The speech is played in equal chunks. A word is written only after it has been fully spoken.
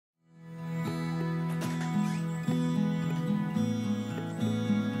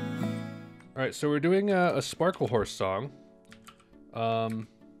Alright, so we're doing a Sparklehorse song.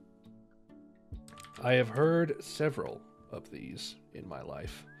 I have heard several of these in my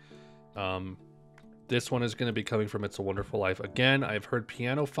life. This one is going to be coming from It's a Wonderful Life. Again, I've heard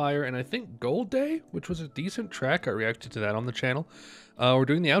Piano Fire and I think Gold Day, which was a decent track. I reacted to that on the channel. We're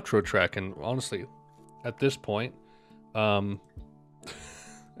doing the outro track, and honestly, at this point, it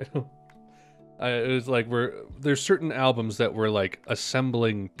was like there's certain albums that we're like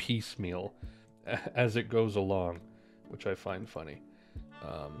assembling piecemeal as it goes along, which I find funny.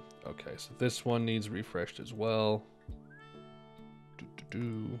 Okay, so this one needs refreshed as well.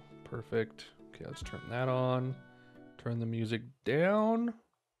 Perfect. Okay, let's turn that on. Turn the music down.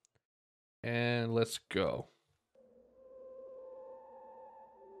 And let's go.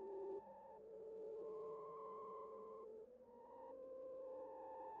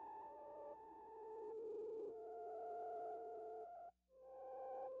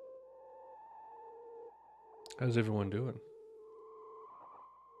 How's everyone doing?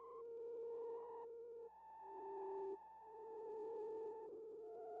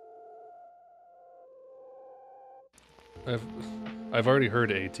 I've already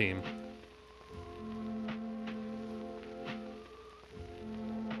heard A-Team.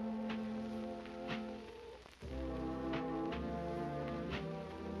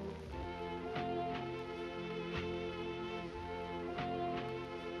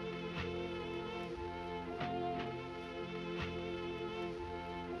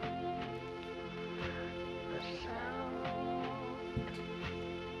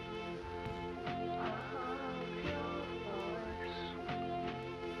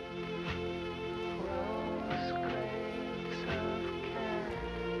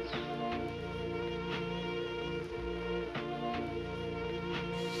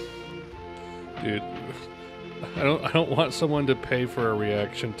 Dude, I don't want someone to pay for a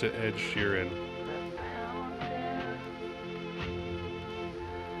reaction to Ed Sheeran.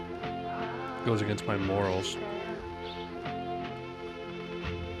 Goes against my morals.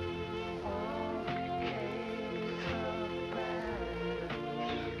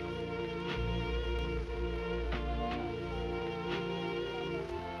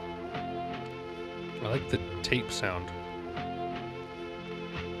 I like the tape sound.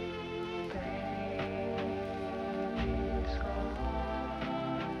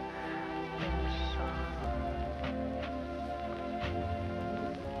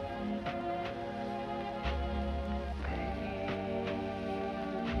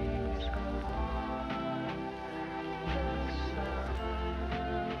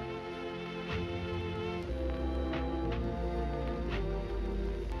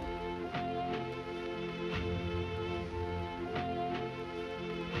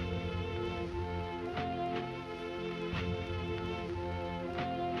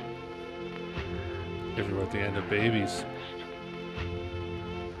 Everywhere at the end of Babies.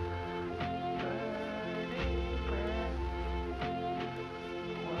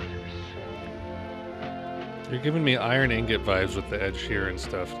 You're giving me Iron Ingot vibes with the Ed Sheeran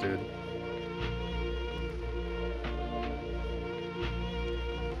stuff, dude.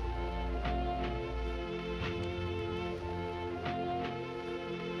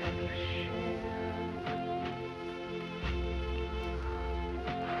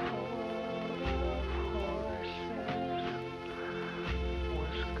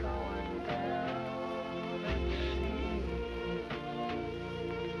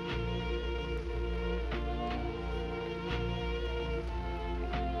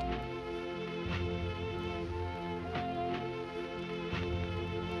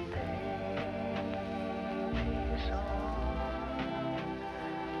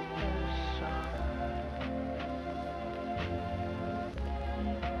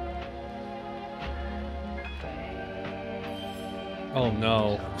 Oh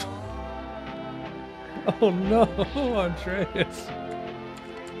no. Oh no, Andreas.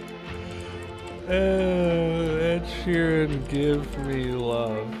 Ed Sheeran, give me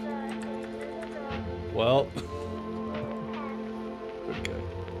love. Well. Okay.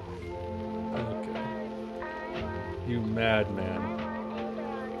 Okay. You madman.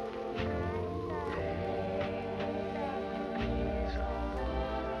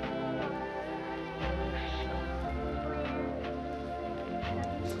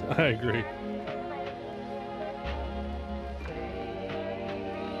 I agree.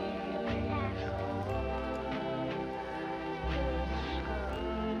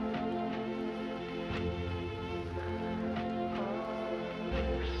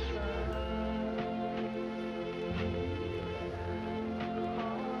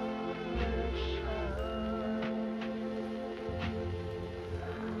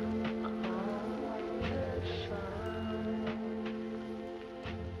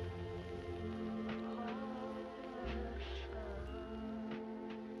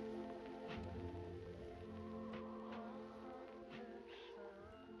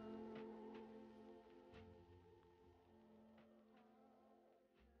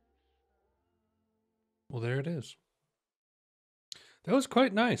 Well, there it is. That was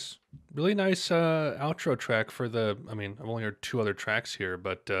quite nice. Really nice outro track for the. I mean, I've only heard two other tracks here,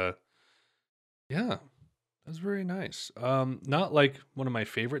 but yeah, that's very nice. Not like one of my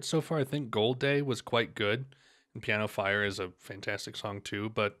favorites so far. I think Gold Day was quite good, and Piano Fire is a fantastic song too.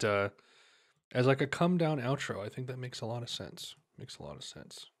 But as like a come down outro, I think that makes a lot of sense. Makes a lot of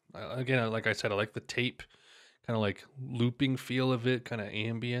sense. Again, like I said, I like the tape, kind of like looping feel of it, kind of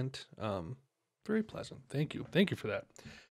ambient. Very pleasant. Thank you for that.